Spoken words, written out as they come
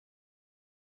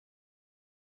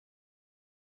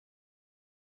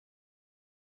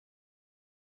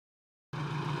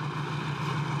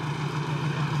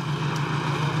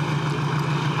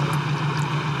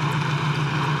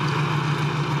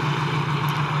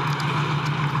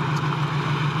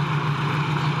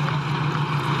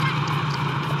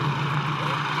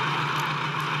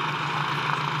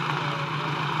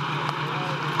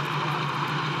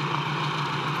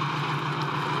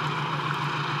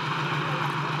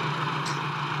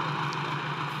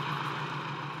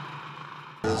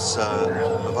was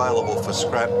available for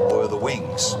scrap were the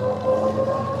wings.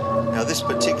 Now this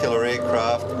particular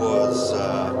aircraft was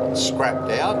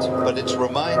scrapped out, but its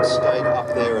remains stayed up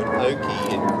there at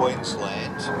Oakey in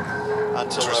Queensland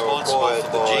until they were acquired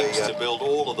by the jigs to build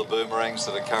all of the boomerangs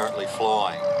that are currently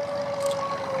flying.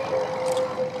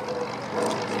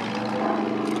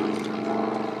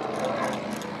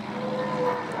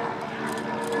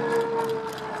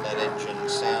 That engine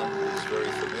sound is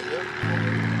very familiar.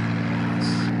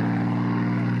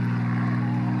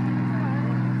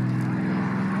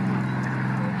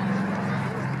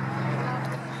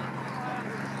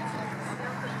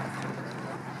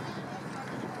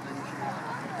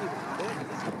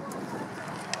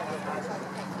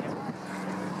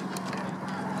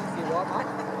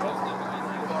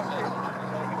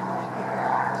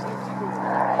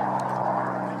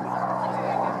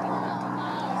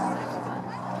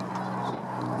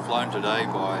 Flown today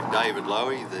by David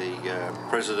Lowy, the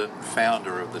president and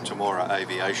founder of the Temora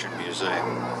Aviation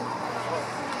Museum.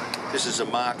 This is a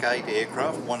Mark 8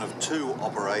 aircraft, one of two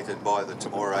operated by the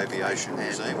Temora Aviation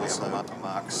Museum, also a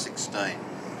Mark 16.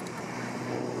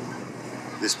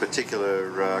 This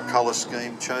particular colour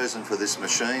scheme chosen for this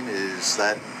machine is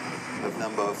that of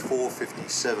number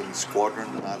 457 Squadron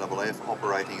RAAF,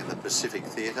 operating in the Pacific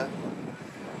Theatre,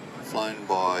 flown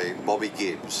by Bobby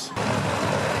Gibbs.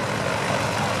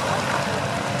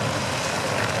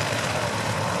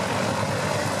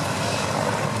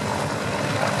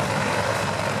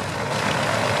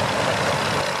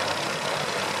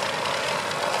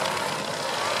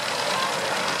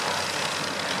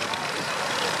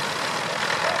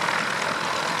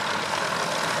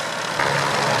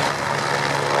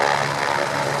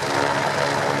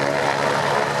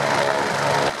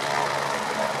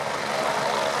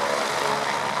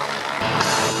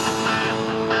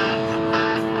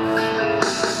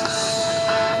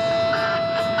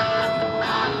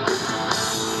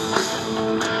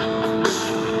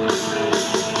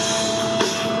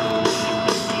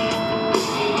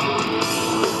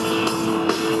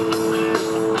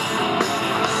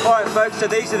 Folks, so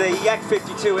these are the Yak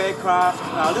 52 aircraft,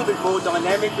 a little bit more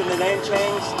dynamic than the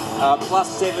Nanchangs,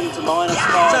 +7 to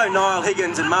 -5. So Niall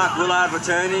Higgins and Mark Willard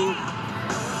returning.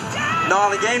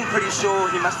 Niall again, pretty sure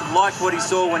he must have liked what he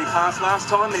saw when he passed last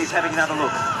time, and he's having another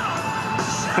look.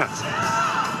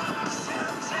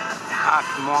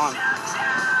 Come on.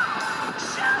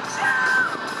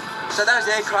 So those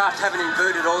aircraft have an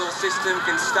inverted oil system,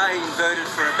 can stay inverted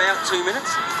for about 2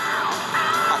 minutes.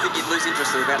 I think you'd lose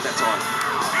interest at about that time.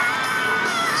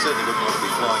 Certainly wouldn't want to be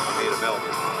flying from here to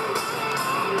Melbourne.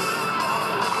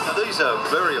 Now these are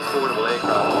very affordable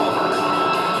aircraft to operate.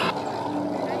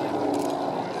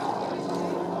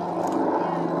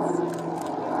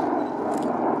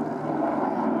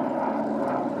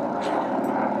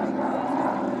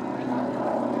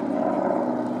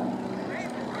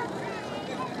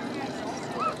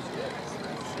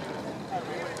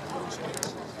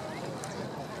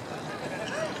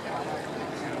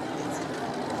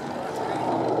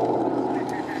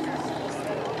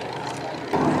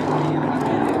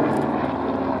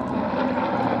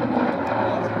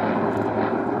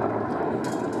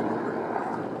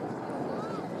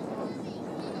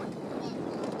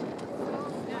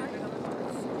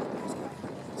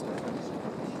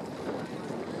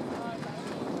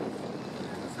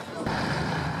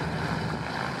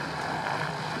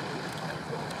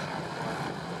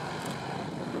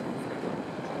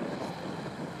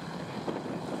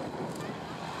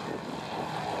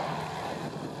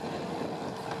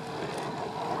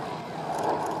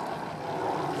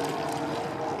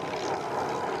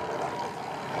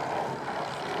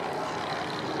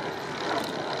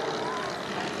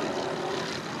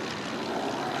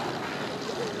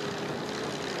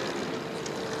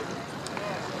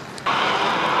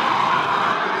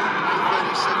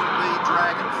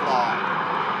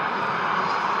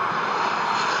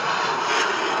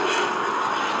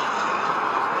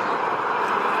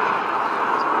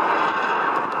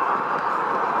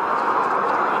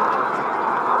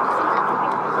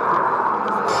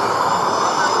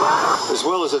 As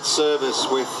well as its service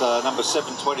with number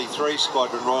 723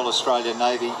 Squadron Royal Australian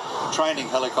Navy training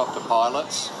helicopter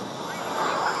pilots.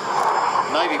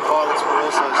 Navy pilots were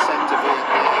also sent to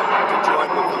Vietnam to join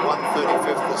with the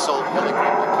 135th Assault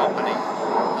Helicopter Company,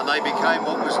 and they became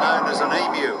what was known as an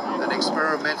EMU, an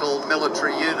experimental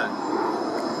military unit.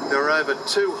 There were over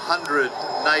 200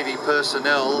 Navy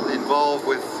personnel involved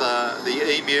with the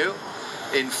EMU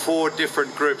in 4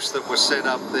 different groups that were set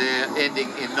up there,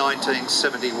 ending in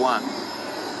 1971.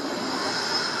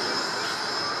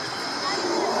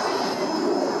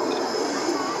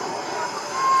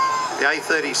 The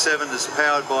A37 is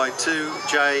powered by two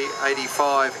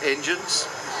J85 engines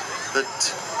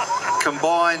that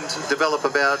combined develop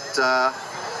about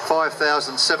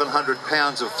 5,700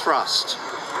 pounds of thrust.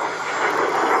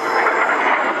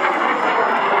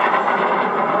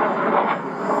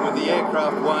 With the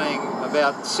aircraft weighing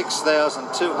about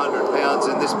 6,200 pounds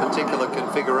in this particular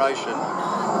configuration,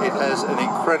 it has an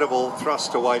incredible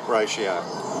thrust to weight ratio.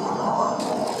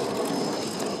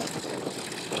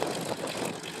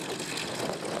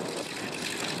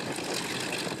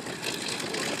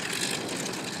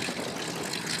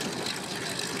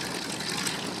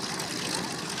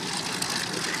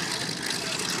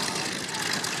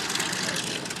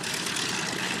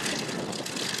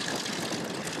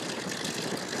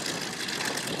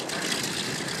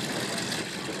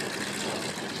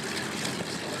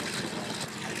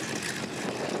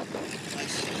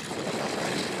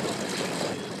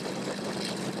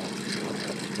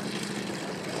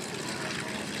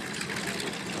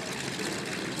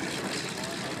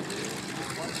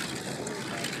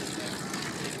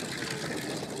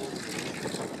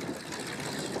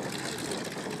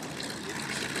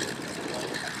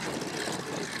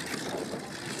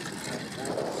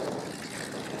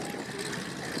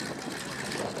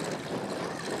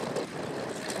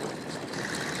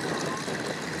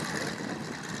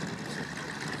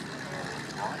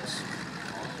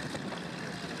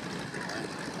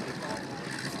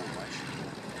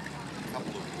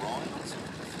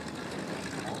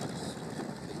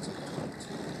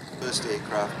 First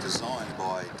aircraft designed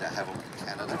by de Havilland,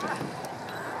 Canada.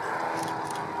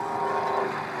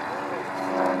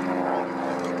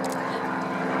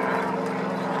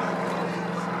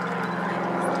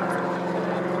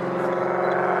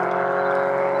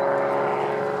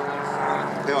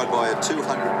 Powered by a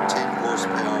 210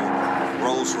 horsepower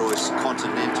Rolls-Royce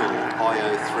Continental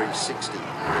IO360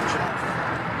 engine.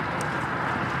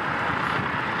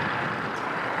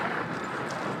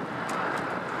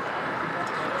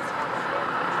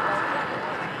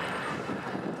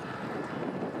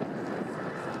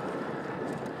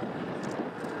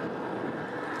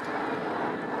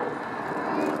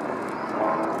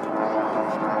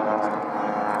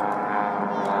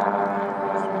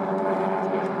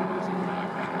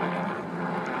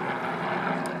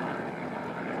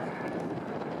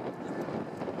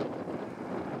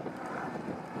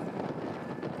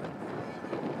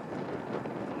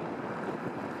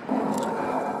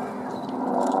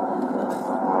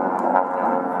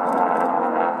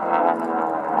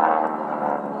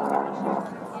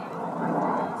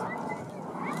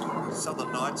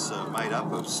 Southern Knights are made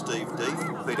up of Steve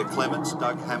Death, Peter Clements,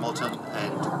 Doug Hamilton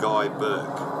and Guy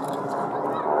Burke.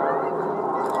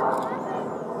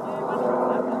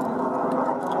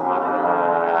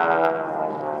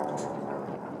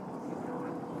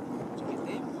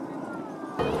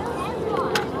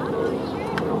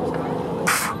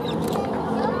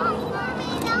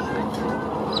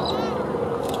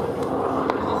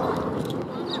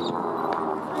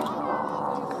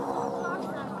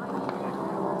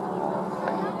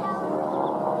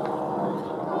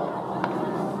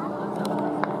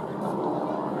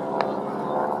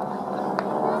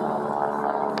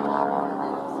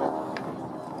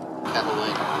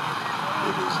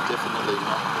 It is definitely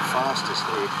not the fastest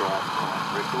aircraft on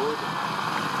record.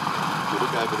 If you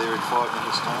look over there in 5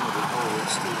 minutes' time, it'll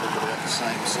still look about the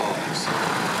same size.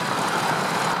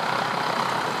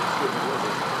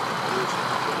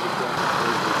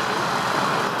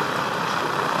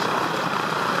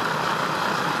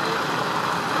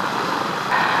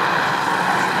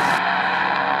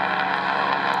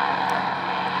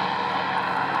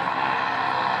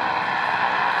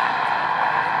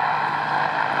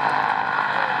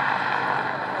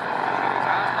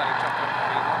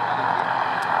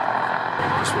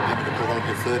 Just remember to put on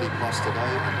your 30 plus today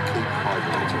and keep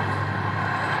hydrated.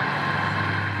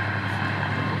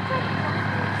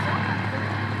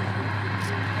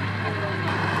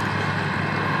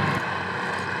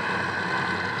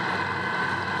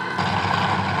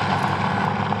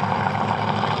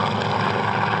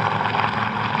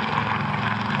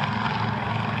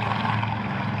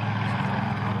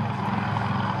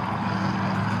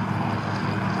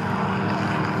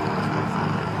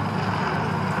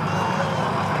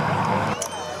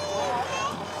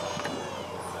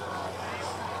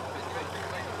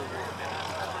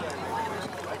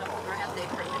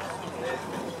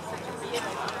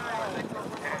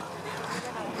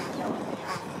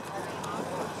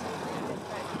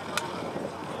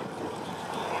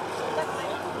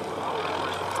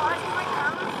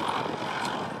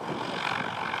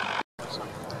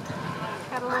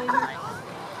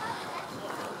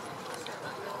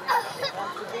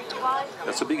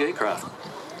 That's a big aircraft,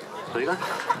 Peter.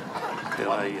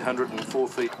 Got a 104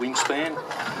 feet wingspan,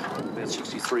 about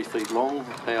 63 feet long,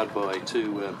 powered by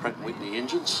two Pratt & Whitney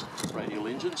engines, radial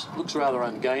engines. Looks rather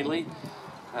ungainly.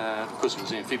 Of course, it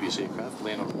was an amphibious aircraft,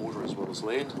 land on water as well as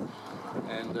land.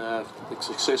 And the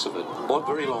success of it,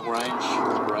 very long range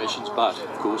operations, but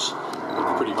of course,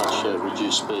 with pretty much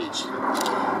reduced speeds.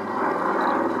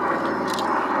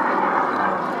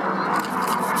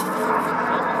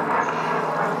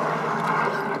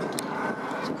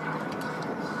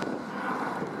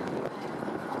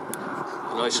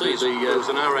 I see there was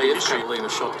an RAF Catalina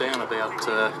shot down about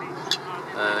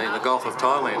in the Gulf of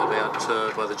Thailand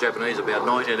about by the Japanese about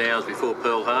 19 hours before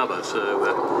Pearl Harbor. So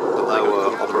they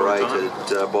were operated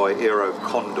by Aero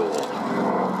Condor.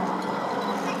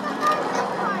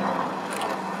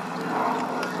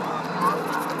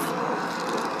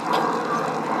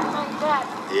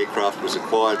 The aircraft was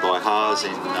acquired by Haas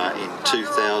in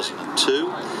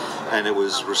 2002. And it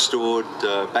was restored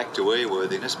back to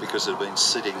airworthiness because it had been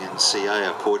sitting in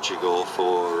Ceia, Portugal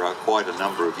for quite a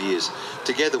number of years,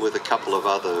 together with a couple of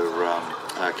other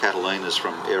Catalinas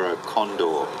from Aero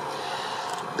Condor.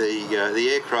 The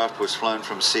aircraft was flown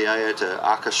from Ceia to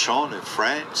Arcachon in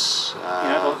France.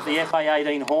 The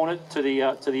FA-18 Hornet to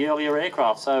the earlier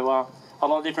aircraft, so a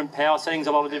lot of different power settings,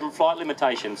 a lot of different flight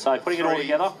limitations. So putting it all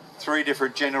together. 3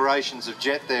 different generations of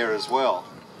jet there as well.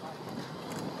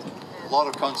 A lot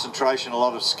of concentration, a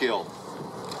lot of skill.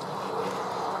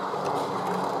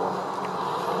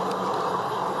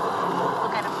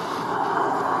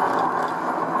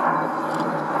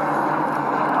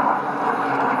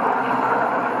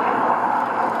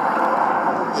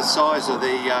 The size of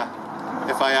the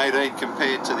FA-18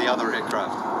 compared to the other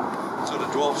aircraft sort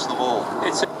of dwarfs them all.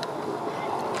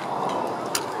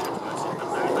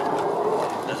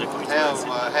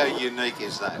 How unique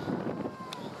is that?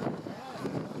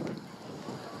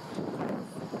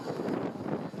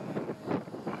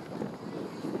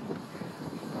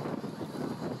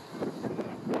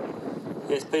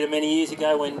 Yes, Peter, many years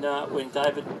ago when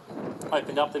David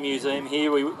opened up the museum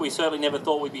here, we certainly never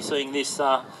thought we'd be seeing this,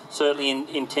 certainly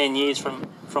in 10 years from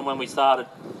when we started.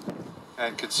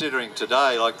 And considering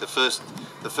today, like the first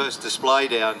display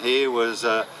down here was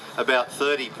about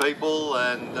 30 people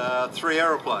and 3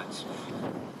 aeroplanes.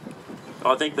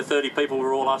 I think the 30 people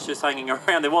were all us just hanging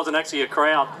around. There wasn't actually a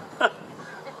crowd.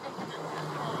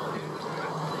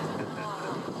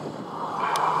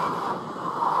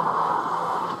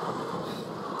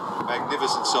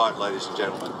 Magnificent sight, ladies and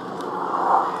gentlemen.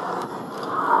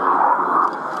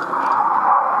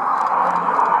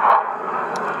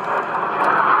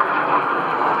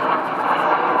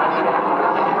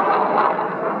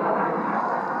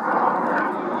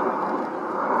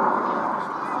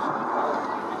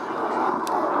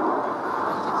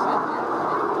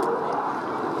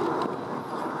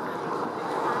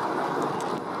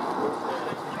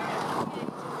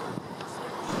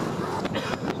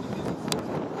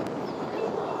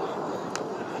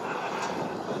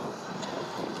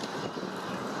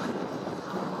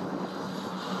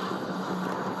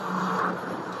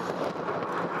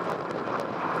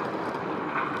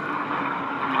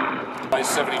 Weighs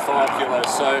 75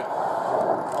 kilos, so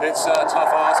it's a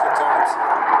tough ask at times.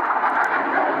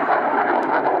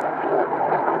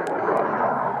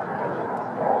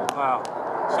 Wow.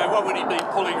 So what would he be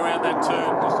pulling around that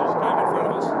turn just as it came in front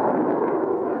of us?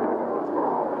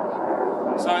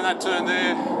 So in that turn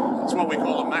there, it's what we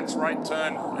call a max rate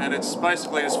turn, and it's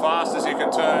basically as fast as you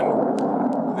can turn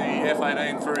the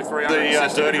F-18 through 300. The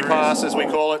dirty pass, as we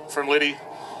call it, from Liddy.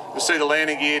 You'll see the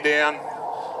landing gear down.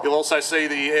 You'll also see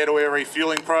the air-to-air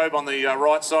refueling probe on the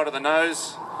right side of the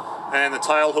nose and the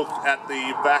tail hook at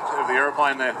the back of the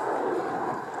aeroplane there.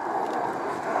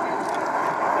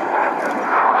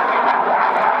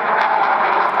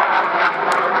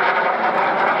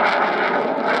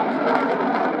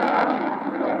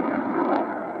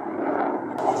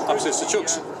 Upsets the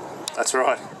chooks. That's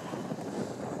right.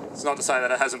 It's not to say that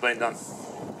it hasn't been done.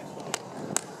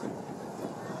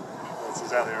 That's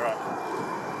exactly right.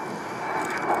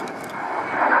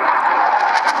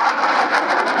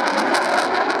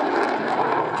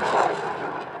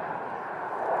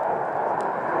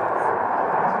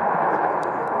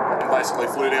 Basically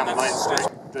flew down the main street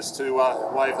just to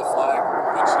wave the flag.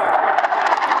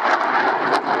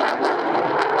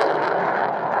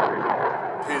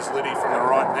 Here's Liddy from the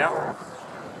right now.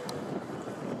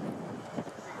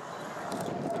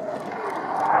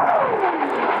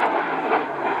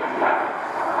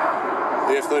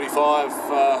 The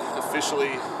F-35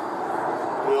 officially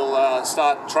will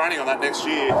start training on that next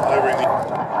year over in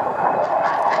the...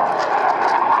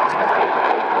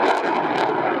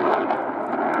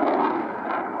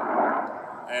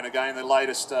 and again the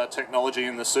latest technology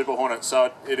in the Super Hornet.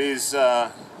 So it is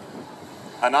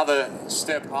another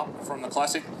step up from the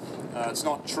Classic. It's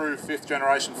not true 5th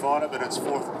generation fighter, but it's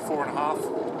four and a half,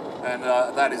 and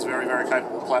that is very, very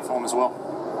capable platform as well.